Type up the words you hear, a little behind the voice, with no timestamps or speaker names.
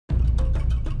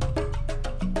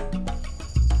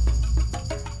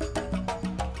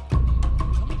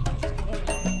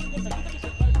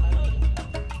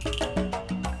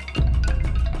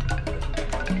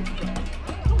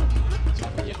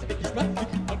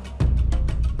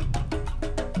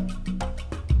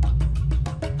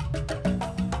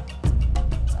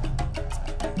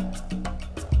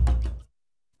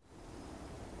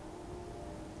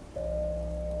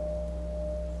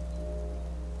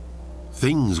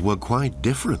Things were quite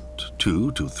different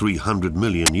 200 to 300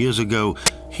 million years ago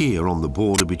here on the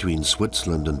border between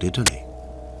Switzerland and Italy.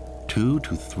 200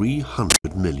 to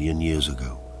 300 million years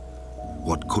ago.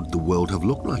 What could the world have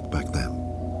looked like back then?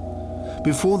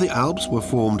 Before the Alps were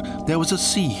formed, there was a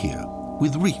sea here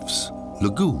with reefs,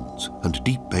 lagoons and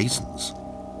deep basins.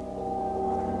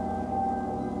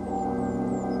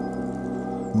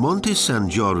 Monte San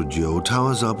Giorgio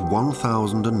towers up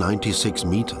 1,096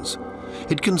 meters.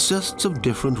 It consists of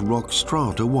different rock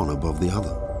strata, one above the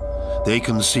other. They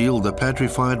conceal the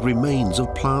petrified remains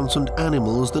of plants and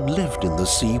animals that lived in the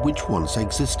sea which once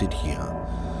existed here,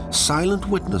 silent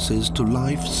witnesses to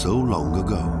life so long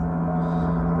ago.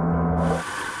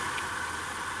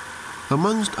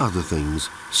 Amongst other things,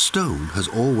 stone has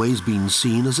always been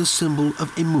seen as a symbol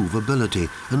of immovability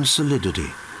and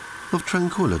solidity, of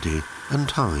tranquility and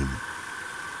time.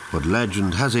 But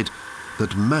legend has it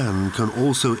that man can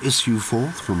also issue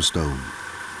forth from stone.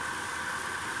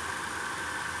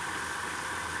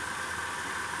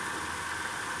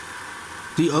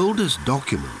 The oldest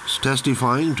documents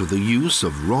testifying to the use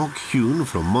of rock hewn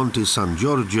from Monte San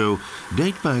Giorgio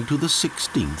date back to the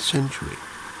 16th century.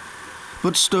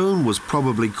 But stone was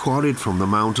probably quarried from the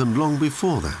mountain long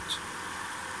before that.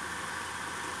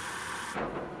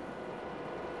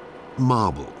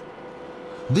 Marble.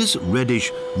 This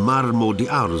reddish marmo di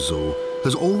arzo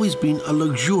has always been a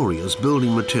luxurious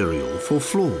building material for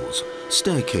floors,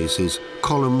 staircases,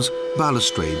 columns,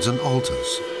 balustrades and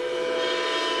altars.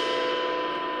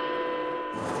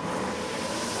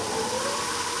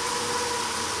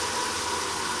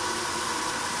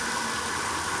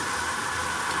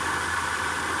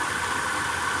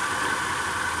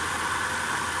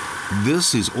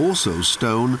 This is also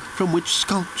stone from which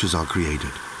sculptures are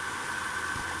created.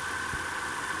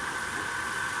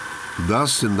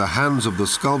 Thus, in the hands of the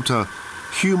sculptor,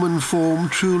 human form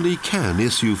truly can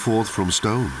issue forth from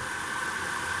stone.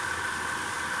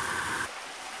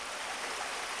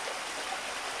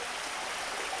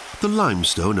 The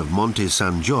limestone of Monte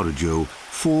San Giorgio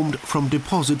formed from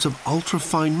deposits of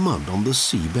ultrafine mud on the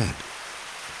seabed.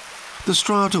 The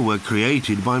strata were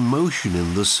created by motion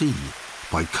in the sea,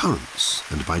 by currents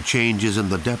and by changes in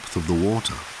the depth of the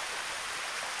water.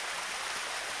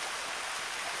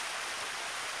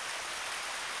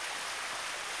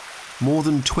 More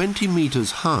than 20 meters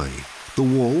high, the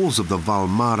walls of the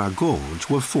Valmara Gorge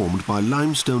were formed by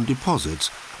limestone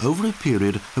deposits over a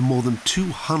period of more than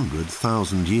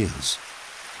 200,000 years.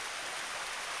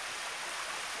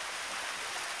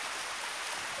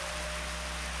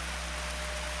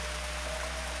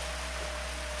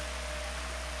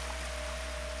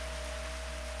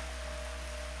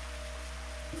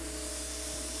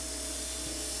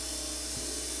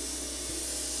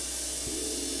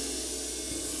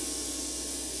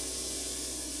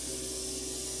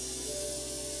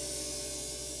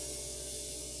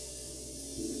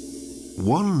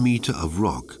 One meter of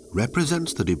rock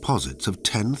represents the deposits of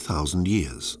 10,000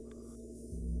 years.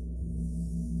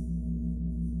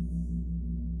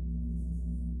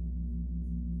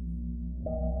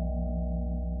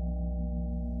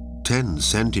 Ten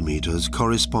centimeters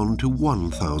correspond to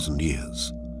 1,000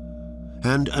 years.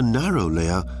 And a narrow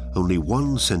layer, only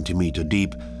 1 centimeter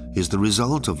deep, is the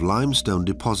result of limestone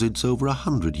deposits over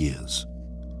 100 years.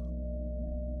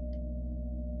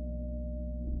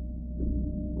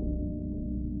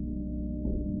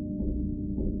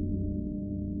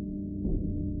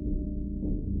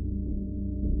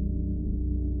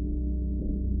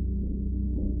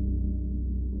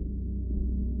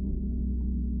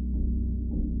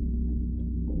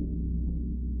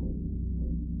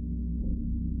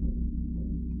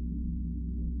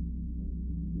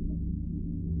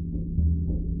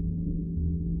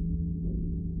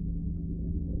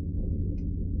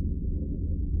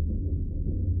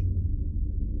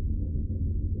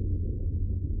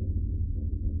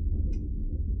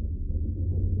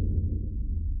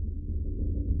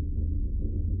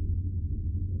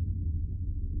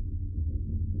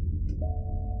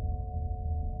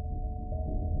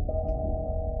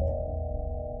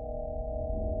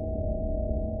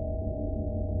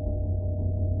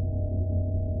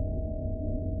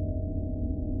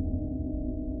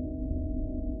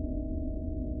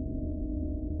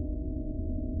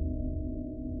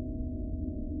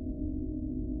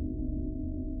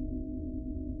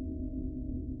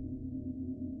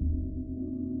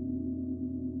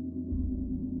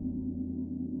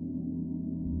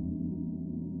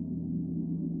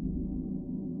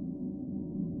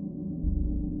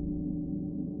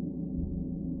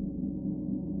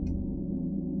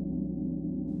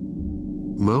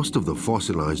 Most of the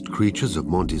fossilized creatures of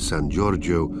Monte San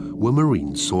Giorgio were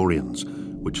marine saurians,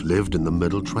 which lived in the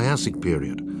Middle Triassic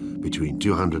period, between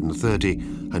 230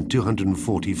 and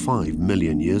 245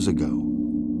 million years ago.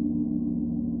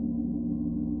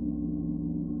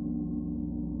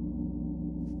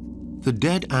 The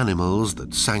dead animals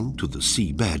that sank to the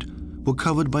seabed were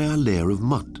covered by a layer of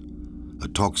mud, a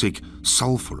toxic,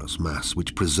 sulfurous mass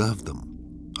which preserved them.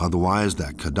 Otherwise,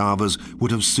 their cadavers would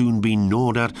have soon been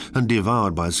gnawed at and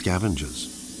devoured by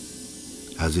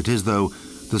scavengers. As it is, though,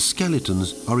 the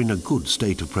skeletons are in a good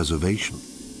state of preservation.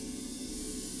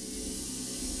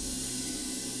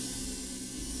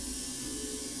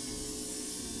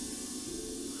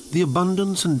 The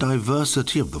abundance and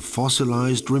diversity of the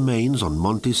fossilized remains on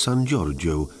Monte San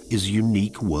Giorgio is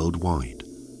unique worldwide.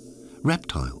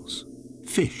 Reptiles,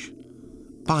 fish,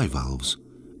 bivalves,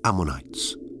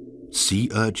 ammonites, sea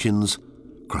urchins,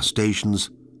 crustaceans,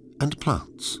 and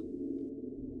plants.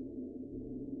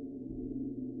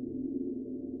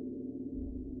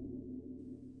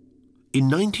 In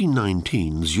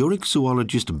 1919, Zurich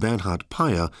zoologist Bernhard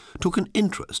Peyer took an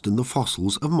interest in the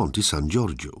fossils of Monte San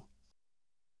Giorgio.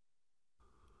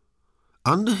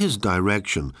 Under his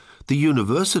direction, the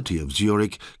University of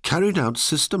Zurich carried out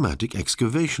systematic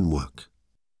excavation work.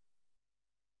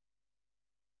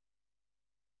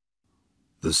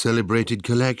 The celebrated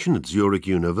collection at Zurich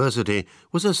University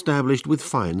was established with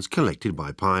finds collected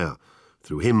by Peyer.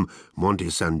 Through him, Monte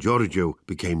San Giorgio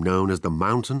became known as the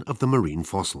Mountain of the Marine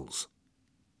Fossils.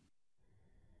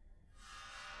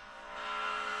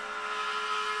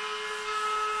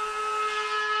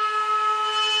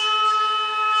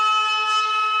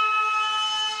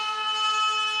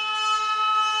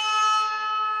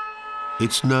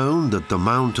 It's known that the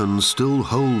mountain still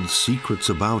holds secrets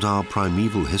about our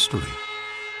primeval history,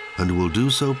 and will do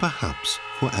so perhaps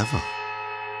forever.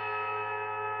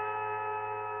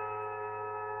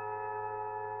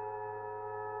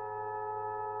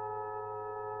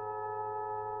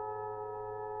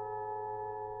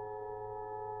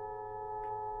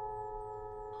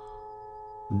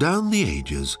 Down the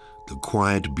ages, the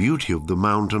quiet beauty of the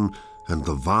mountain and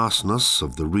the vastness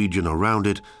of the region around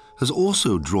it has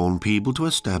also drawn people to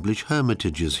establish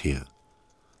hermitages here.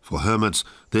 For hermits,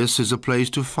 this is a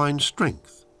place to find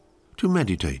strength, to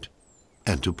meditate,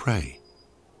 and to pray.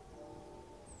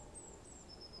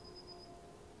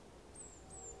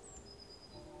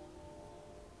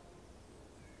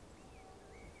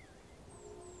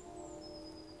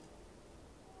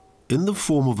 In the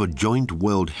form of a joint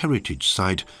World Heritage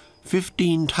Site,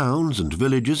 15 towns and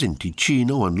villages in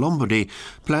Ticino and Lombardy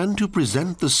plan to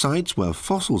present the sites where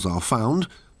fossils are found,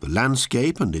 the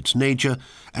landscape and its nature,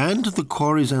 and the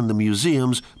quarries and the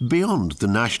museums beyond the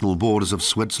national borders of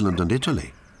Switzerland and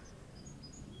Italy.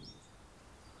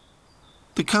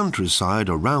 The countryside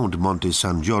around Monte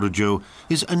San Giorgio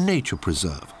is a nature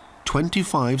preserve,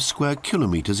 25 square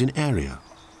kilometers in area.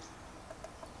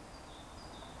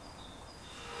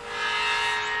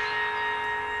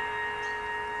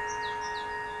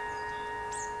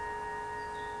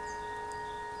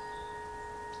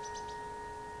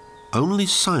 Only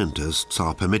scientists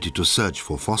are permitted to search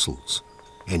for fossils.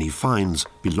 Any finds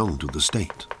belong to the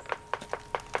state.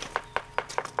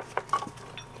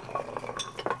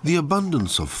 The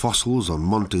abundance of fossils on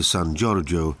Monte San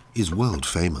Giorgio is world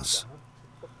famous.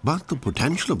 But the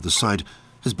potential of the site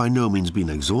has by no means been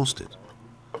exhausted.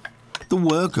 The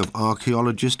work of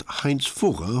archaeologist Heinz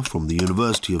Furrer from the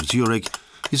University of Zurich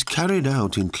is carried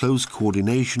out in close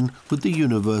coordination with the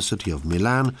University of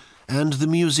Milan and the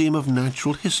Museum of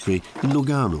Natural History in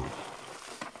Lugano.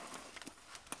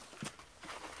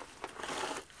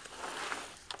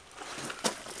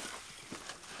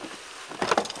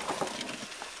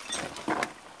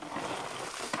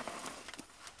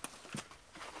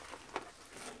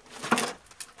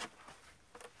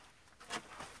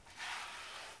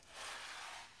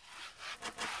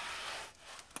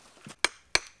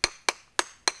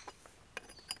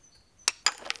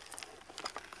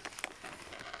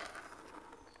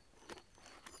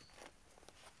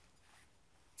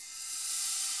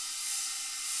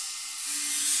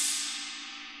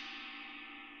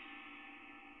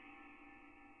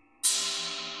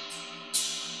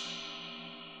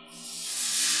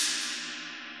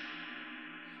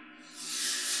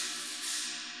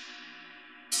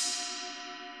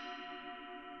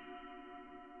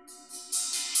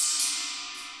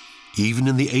 Even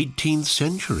in the 18th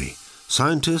century,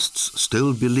 scientists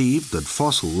still believed that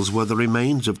fossils were the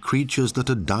remains of creatures that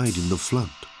had died in the flood.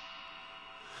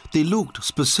 They looked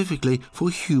specifically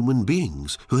for human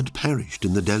beings who had perished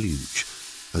in the deluge,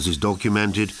 as is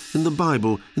documented in the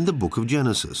Bible in the book of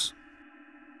Genesis.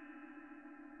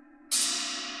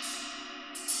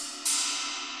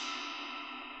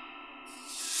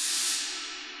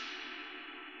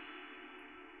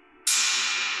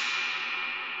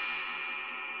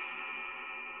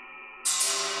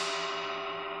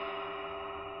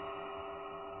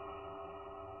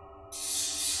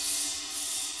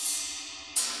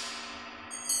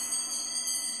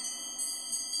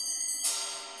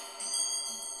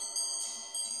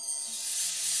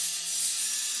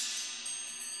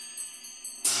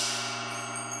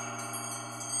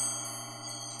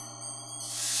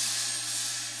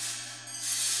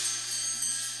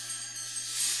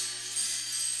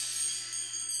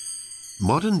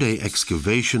 Modern-day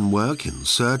excavation work in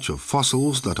search of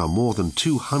fossils that are more than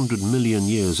 200 million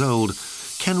years old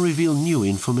can reveal new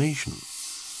information.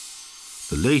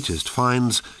 The latest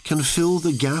finds can fill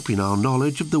the gap in our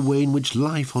knowledge of the way in which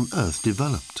life on Earth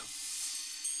developed.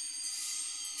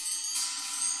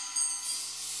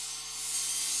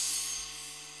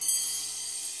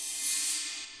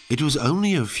 It was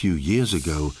only a few years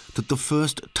ago that the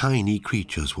first tiny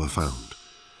creatures were found.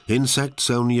 Insects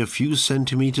only a few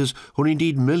centimeters or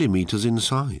indeed millimeters in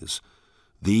size.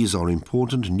 These are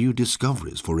important new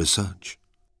discoveries for research.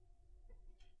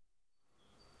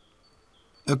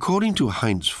 According to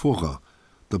Heinz Furrer,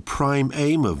 the prime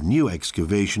aim of new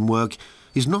excavation work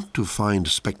is not to find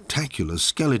spectacular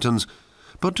skeletons,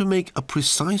 but to make a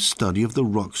precise study of the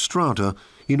rock strata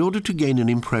in order to gain an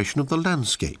impression of the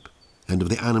landscape and of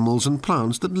the animals and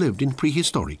plants that lived in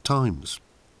prehistoric times.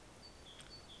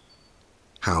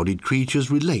 How did creatures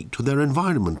relate to their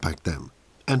environment back then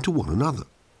and to one another?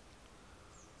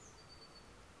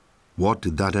 What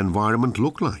did that environment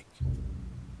look like?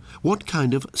 What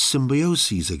kind of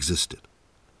symbioses existed?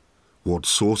 What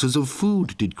sources of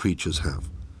food did creatures have?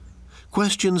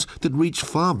 Questions that reach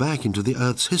far back into the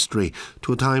Earth's history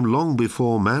to a time long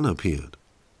before man appeared.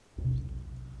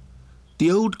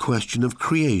 The old question of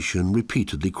creation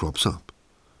repeatedly crops up.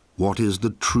 What is the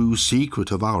true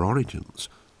secret of our origins?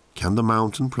 Can the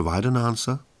mountain provide an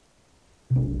answer?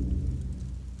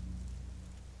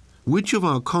 Which of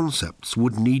our concepts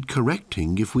would need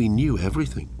correcting if we knew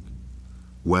everything?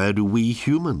 Where do we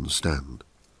humans stand?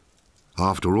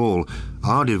 After all,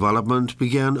 our development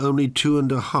began only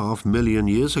 2.5 million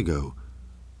years ago.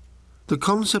 The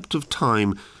concept of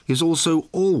time is also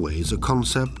always a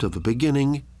concept of a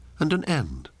beginning and an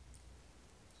end.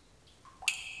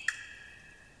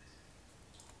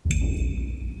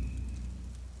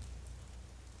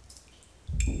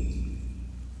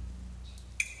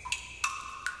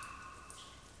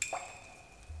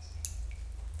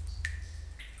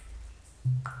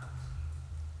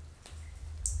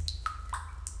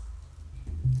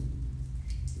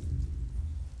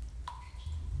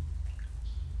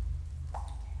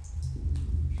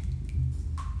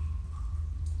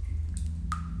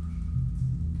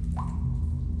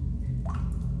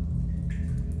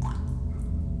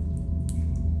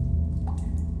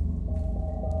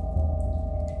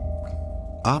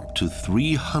 Up to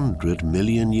 300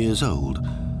 million years old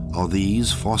are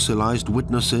these fossilized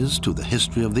witnesses to the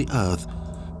history of the Earth,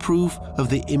 proof of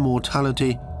the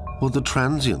immortality or the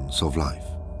transience of life?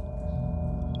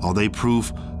 Are they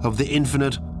proof of the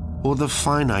infinite or the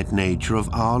finite nature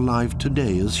of our life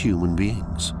today as human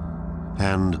beings,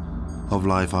 and of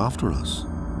life after us?